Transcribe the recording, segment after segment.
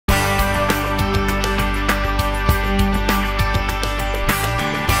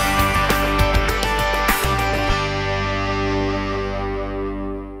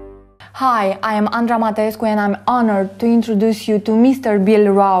Hi, I am Andra Matescu and I'm honored to introduce you to Mr. Bill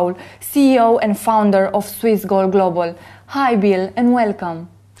Raul, CEO and founder of Swiss Gold Global. Hi Bill and welcome.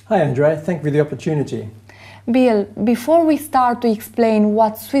 Hi Andre, thank you for the opportunity. Bill, before we start to explain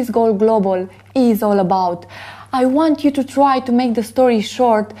what Swiss Gold Global is all about, I want you to try to make the story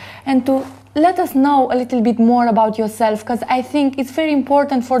short and to let us know a little bit more about yourself, because I think it's very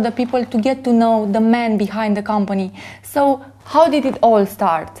important for the people to get to know the man behind the company. So, how did it all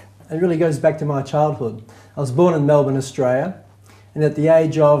start? It really goes back to my childhood. I was born in Melbourne, Australia, and at the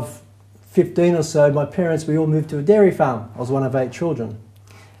age of 15 or so, my parents, we all moved to a dairy farm. I was one of 8 children.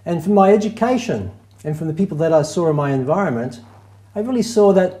 And from my education and from the people that I saw in my environment, I really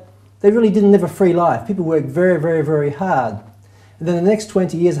saw that they really didn't live a free life. People worked very, very, very hard. And then the next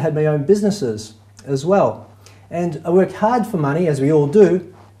 20 years I had my own businesses as well. And I worked hard for money, as we all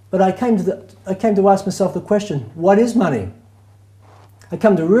do, but I came to ask myself the question, what is money? I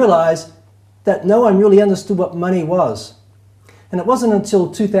come to realize that no one really understood what money was. And it wasn't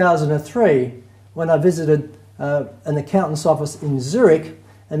until 2003 when I visited an accountant's office in Zurich,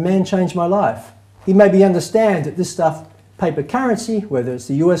 a man changed my life. He made me understand that this stuff, paper currency, whether it's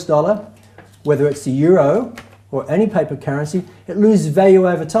the US dollar, whether it's the euro, or any paper currency, it loses value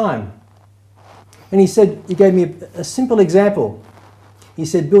over time. And he gave me a simple example. He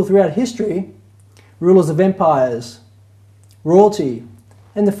said, Bill, throughout history, rulers of empires, royalty,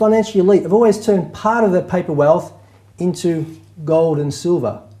 and the financial elite have always turned part of their paper wealth into gold and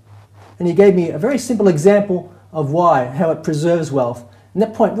silver. And he gave me a very simple example of why, how it preserves wealth. And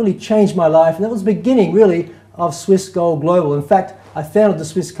that point really changed my life, and that was the beginning, really, of Swiss Gold Global. In fact, I founded the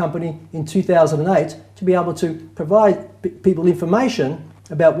Swiss company in 2008 to be able to provide people information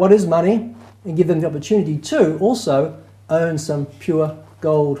about what is money and give them the opportunity to also own some pure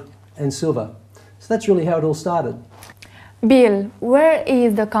gold and silver. So that's really how it all started. Bill, where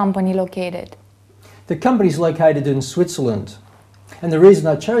is the company located? The company is located in Switzerland. And the reason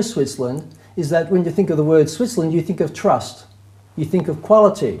I chose Switzerland is that when you think of the word Switzerland, you think of trust, you think of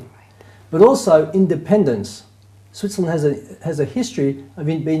quality, but also independence. Switzerland has a history of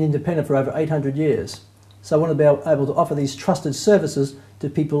being independent for over 800 years. So I want to be able to offer these trusted services to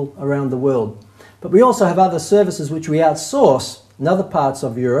people around the world. But we also have other services which we outsource in other parts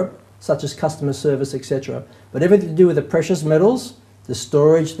of Europe, such as customer service, etc. But everything to do with the precious metals, the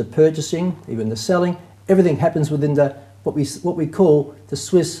storage, the purchasing, even the selling, everything happens within what we call the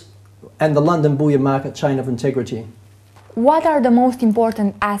Swiss and the London bullion market chain of integrity. What are the most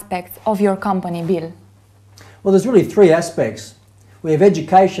important aspects of your company, Bill? Well, there's really 3 aspects. We have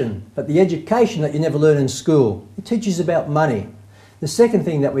education, but the education that you never learn in school. It teaches you about money. The second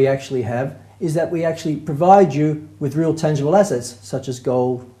thing that we actually have is that we actually provide you with real tangible assets, such as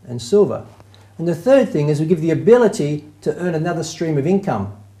gold and silver. And the third thing is we give the ability to earn another stream of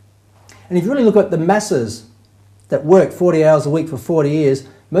income. And if you really look at the masses that work 40 hours a week for 40 years,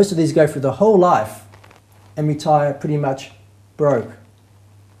 most of these go through the whole life and retire pretty much broke.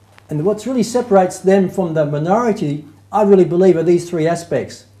 And what really separates them from the minority, I really believe, are these 3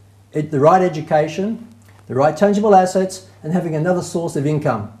 aspects. The right education, the right tangible assets, and having another source of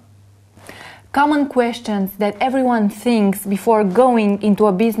income. Common questions that everyone thinks before going into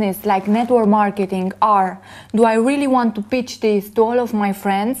a business like network marketing are: do I really want to pitch this to all of my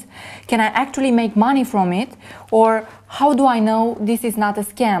friends? Can I actually make money from it? Or how do I know this is not a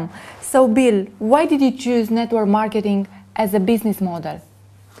scam? So Bill, why did you choose network marketing as a business model?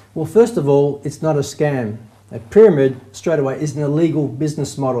 Well, first of all, it's not a scam. A pyramid, straight away, is an illegal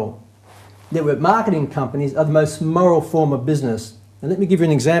business model. Network marketing companies are the most moral form of business. And let me give you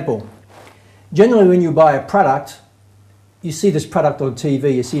an example. Generally, when you buy a product, you see this product on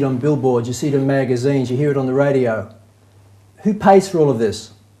TV, you see it on billboards, you see it in magazines, you hear it on the radio. Who pays for all of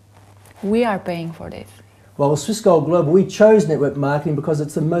this? We are paying for this. Well, with Swiss Gold Global, we chose network marketing because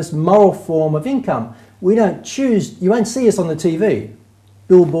it's the most moral form of income. We don't choose, you won't see us on the TV,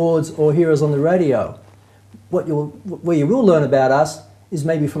 billboards, or hear us on the radio. Where you will learn about us is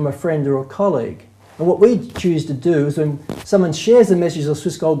maybe from a friend or a colleague. And what we choose to do is when someone shares the message of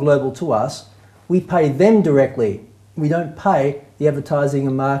Swiss Gold Global to us, we pay them directly. We don't pay the advertising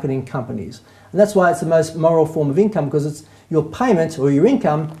and marketing companies. And that's why it's the most moral form of income, because it's your payment or your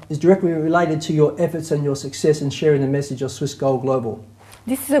income is directly related to your efforts and your success in sharing the message of Swiss Gold Global.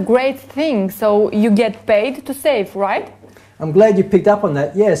 This is a great thing. So you get paid to save, right? I'm glad you picked up on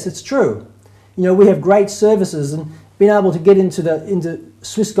that. Yes, it's true. You know, we have great services, and being able to get into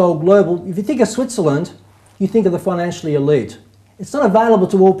Swiss Gold Global, if you think of Switzerland, you think of the financially elite. It's not available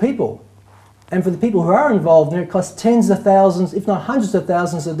to all people. And for the people who are involved in it, it costs tens of thousands, if not hundreds of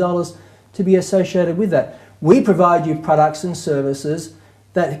thousands of dollars to be associated with that. We provide you products and services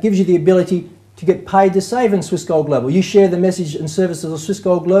that gives you the ability to get paid to save in Swiss Gold Global. You share the message and services of Swiss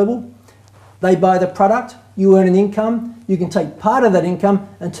Gold Global, they buy the product, you earn an income, you can take part of that income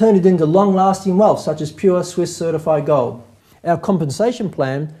and turn it into long-lasting wealth, such as pure Swiss certified gold. Our compensation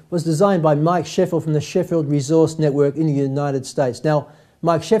plan was designed by Mike Sheffield from the Sheffield Resource Network in the United States. Now,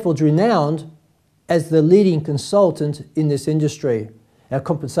 Mike Sheffield's renowned as the leading consultant in this industry. Our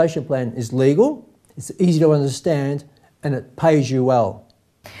compensation plan is legal, it's easy to understand, and it pays you well.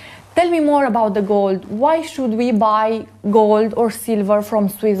 Tell me more about the gold. Why should we buy gold or silver from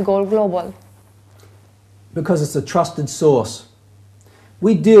Swiss Gold Global? Because it's a trusted source.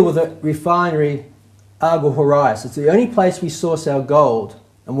 We deal with a refinery, Argel Horais. It's the only place we source our gold.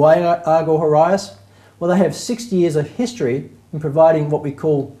 And why Argel Horais? Well, they have 60 years of history in providing what we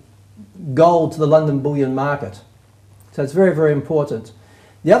call gold to the London bullion market. So it's very, very important.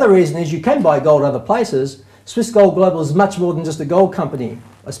 The other reason is you can buy gold other places. Swiss Gold Global is much more than just a gold company.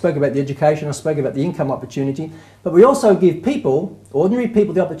 I spoke about the education, I spoke about the income opportunity, but we also give people, ordinary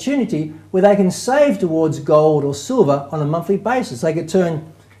people, the opportunity where they can save towards gold or silver on a monthly basis. They could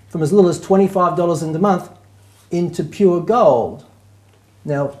turn from as little as $25 in the month into pure gold.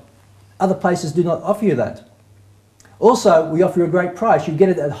 Now, other places do not offer you that. Also, we offer you a great price. You get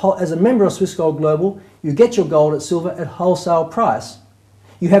it as a member of Swiss Gold Global, you get your gold at silver at wholesale price.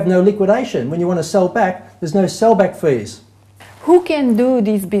 You have no liquidation. When you want to sell back, there's no sellback fees. Who can do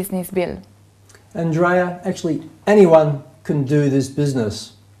this business, Bill? Andrea, actually anyone can do this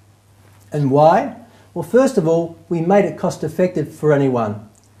business. And why? Well, first of all, we made it cost effective for anyone.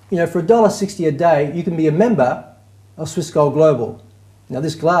 You know, for $1.60 a day, you can be a member of Swiss Gold Global. Now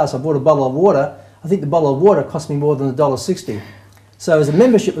this glass, I bought a bottle of water. I think the bottle of water cost me more than $1.60. So as a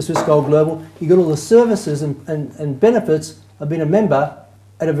membership of Swiss Gold Global, you get all the services and benefits of being a member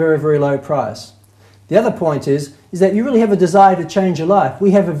at a very, very low price. The other point is that you really have a desire to change your life.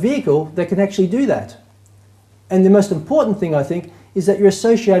 We have a vehicle that can actually do that. And the most important thing, I think, is that you're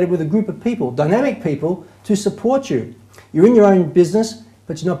associated with a group of people, dynamic people, to support you. You're in your own business,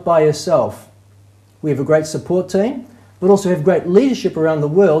 but you're not by yourself. We have a great support team, but also have great leadership around the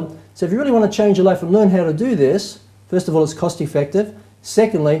world. So if you really want to change your life and learn how to do this, first of all, it's cost effective.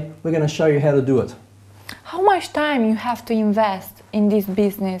 Secondly, we're going to show you how to do it. How much time you have to invest in this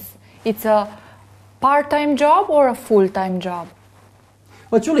business? It's a part-time job or a full-time job?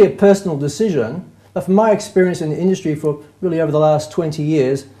 Well, it's really a personal decision. But from my experience in the industry for really over the last 20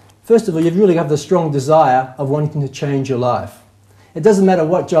 years, first of all, you really have the strong desire of wanting to change your life. It doesn't matter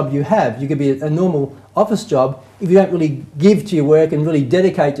what job you have. You could be a normal office job. If you don't really give to your work and really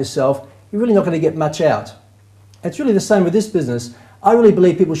dedicate yourself, you're really not going to get much out. It's really the same with this business. I really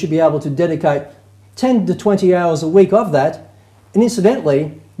believe people should be able to dedicate 10 to 20 hours a week of that. And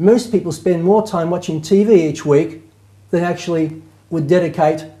incidentally, most people spend more time watching TV each week than actually would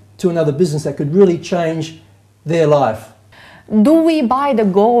dedicate to another business that could really change their life. Do we buy the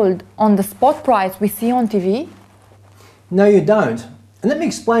gold on the spot price we see on TV? No, you don't. And let me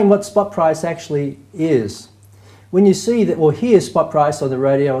explain what spot price actually is. When you see that or hear spot price on the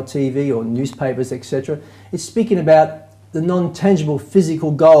radio or TV or newspapers, etc., it's speaking about the non-tangible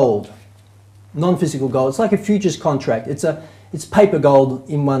physical gold. Non-physical gold. It's like a futures contract. It's paper gold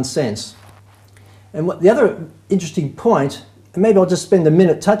in one sense. And the other interesting point, and maybe I'll just spend a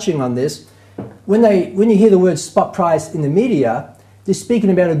minute touching on this, when you hear the word spot price in the media, they're speaking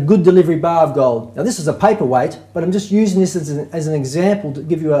about a good delivery bar of gold. Now this is a paperweight, but I'm just using this as an example to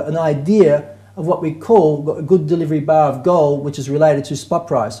give you an idea of what we call a good delivery bar of gold, which is related to spot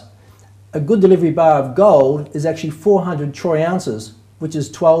price. A good delivery bar of gold is actually 400 troy ounces, which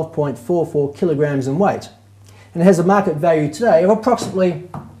is 12.44 kilograms in weight. And it has a market value today of approximately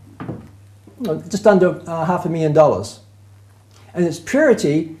just under $500,000. And its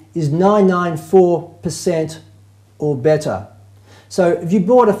purity is 994% or better. So if you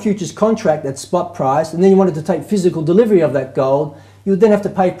bought a futures contract at spot price and then you wanted to take physical delivery of that gold, you would then have to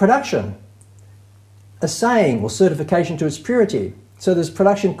pay production, assaying or certification to its purity. So there's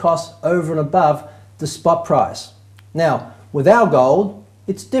production costs over and above the spot price. Now, with our gold,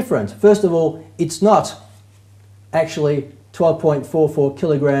 it's different. First of all, it's not actually 12.44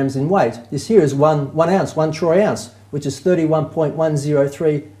 kilograms in weight. This here is one ounce, 1 troy ounce, which is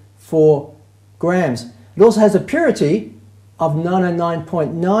 31.1034 grams. It also has a purity of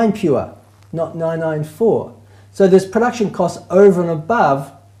 909.9 pure, not 994. So there's production costs over and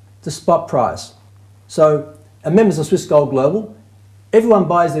above the spot price. So members of Swiss Gold Global, everyone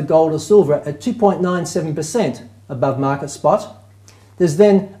buys their gold or silver at 2.97% above market spot. There's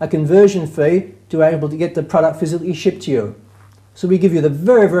then a conversion fee to be able to get the product physically shipped to you. So we give you the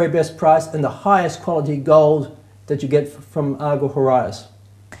very, very best price and the highest quality gold that you get from Argel Horais.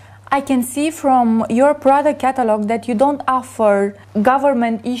 I can see from your product catalog that you don't offer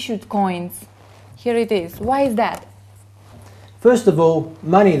government-issued coins. Here it is. Why is that? First of all,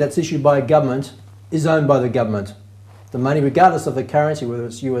 money that's issued by a government is owned by the government. The money, regardless of the currency, whether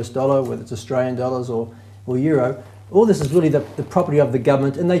it's US dollar, whether it's Australian dollars or euro, all this is really the property of the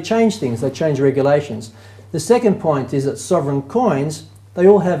government, and they change things, they change regulations. The second point is that sovereign coins, they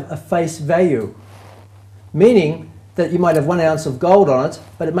all have a face value, meaning that you might have 1 ounce of gold on it,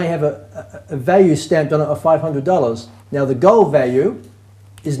 but it may have a value stamped on it of $500. Now the gold value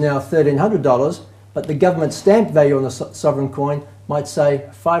is now $1,300, but the government stamp value on the sovereign coin might say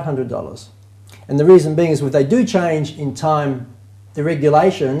 $500. And the reason being is if they do change in time the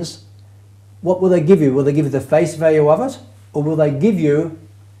regulations, what will they give you? Will they give you the face value of it? Or will they give you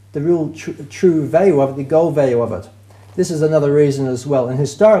the real true value of it, the gold value of it? This is another reason as well. And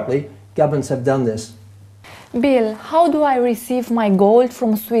historically, governments have done this. Bill, how do I receive my gold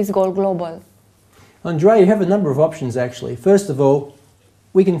from Swiss Gold Global? Andrea, you have a number of options actually. First of all,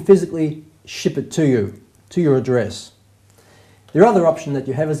 we can physically ship it to you, to your address. The other option that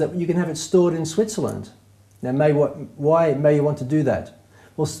you have is that you can have it stored in Switzerland. Now, why may you want to do that?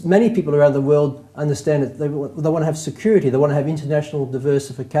 Well, many people around the world understand that they want to have security, they want to have international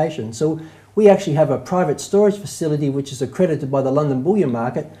diversification. So we actually have a private storage facility which is accredited by the London bullion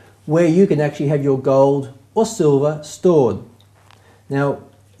market where you can actually have your gold or silver stored. Now,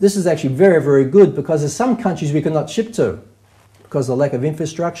 this is actually very, very good because there's some countries we cannot ship to because of the lack of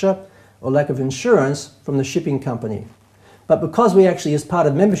infrastructure or lack of insurance from the shipping company. But because we actually, as part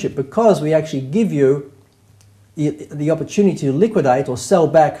of membership, because we actually give you the opportunity to liquidate or sell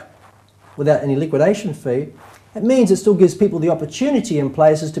back without any liquidation fee, it means it still gives people the opportunity in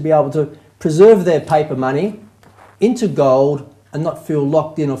places to be able to preserve their paper money into gold and not feel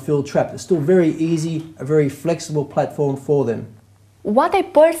locked in or feel trapped. It's still very easy, a very flexible platform for them. What I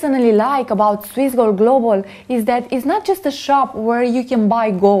personally like about Swiss Gold Global is that it's not just a shop where you can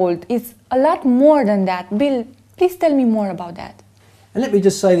buy gold. It's a lot more than that. Bill, please tell me more about that. And let me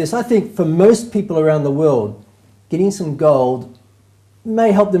just say this. I think for most people around the world, getting some gold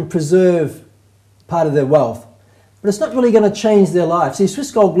may help them preserve part of their wealth. But it's not really going to change their life. See,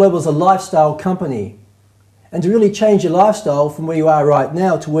 Swiss Gold Global is a lifestyle company. And to really change your lifestyle from where you are right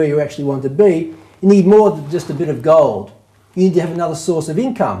now to where you actually want to be, you need more than just a bit of gold. You need to have another source of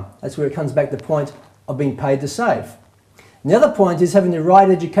income. That's where it comes back to the point of being paid to save. And the other point is having the right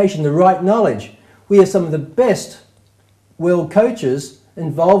education, the right knowledge. We have some of the best world coaches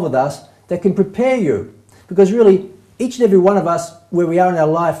involved with us that can prepare you. Because really, each and every one of us, where we are in our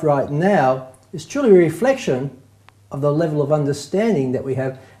life right now, is truly a reflection of the level of understanding that we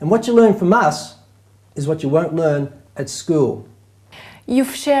have. And what you learn from us is what you won't learn at school.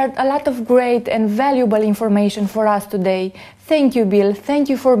 You've shared a lot of great and valuable information for us today. Thank you, Bill. Thank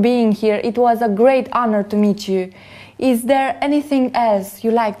you for being here. It was a great honor to meet you. Is there anything else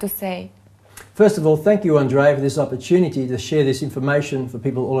you'd like to say? First of all, thank you, Andrea, for this opportunity to share this information for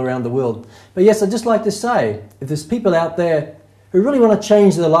people all around the world. But yes, I'd just like to say, if there's people out there who really want to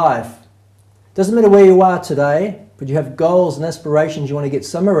change their life, doesn't matter where you are today, but you have goals and aspirations you want to get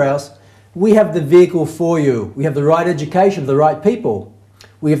somewhere else, we have the vehicle for you. We have the right education for the right people.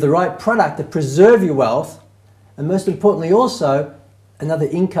 We have the right product to preserve your wealth, and most importantly also, another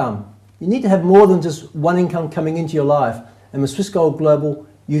income. You need to have more than just one income coming into your life, and with Swiss Gold Global,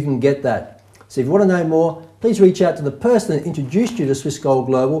 you can get that. So if you want to know more, please reach out to the person that introduced you to Swiss Gold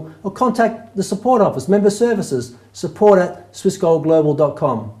Global, or contact the support office, member services,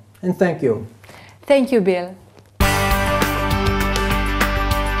 support@swissgoldglobal.com. And thank you. Thank you, Bill.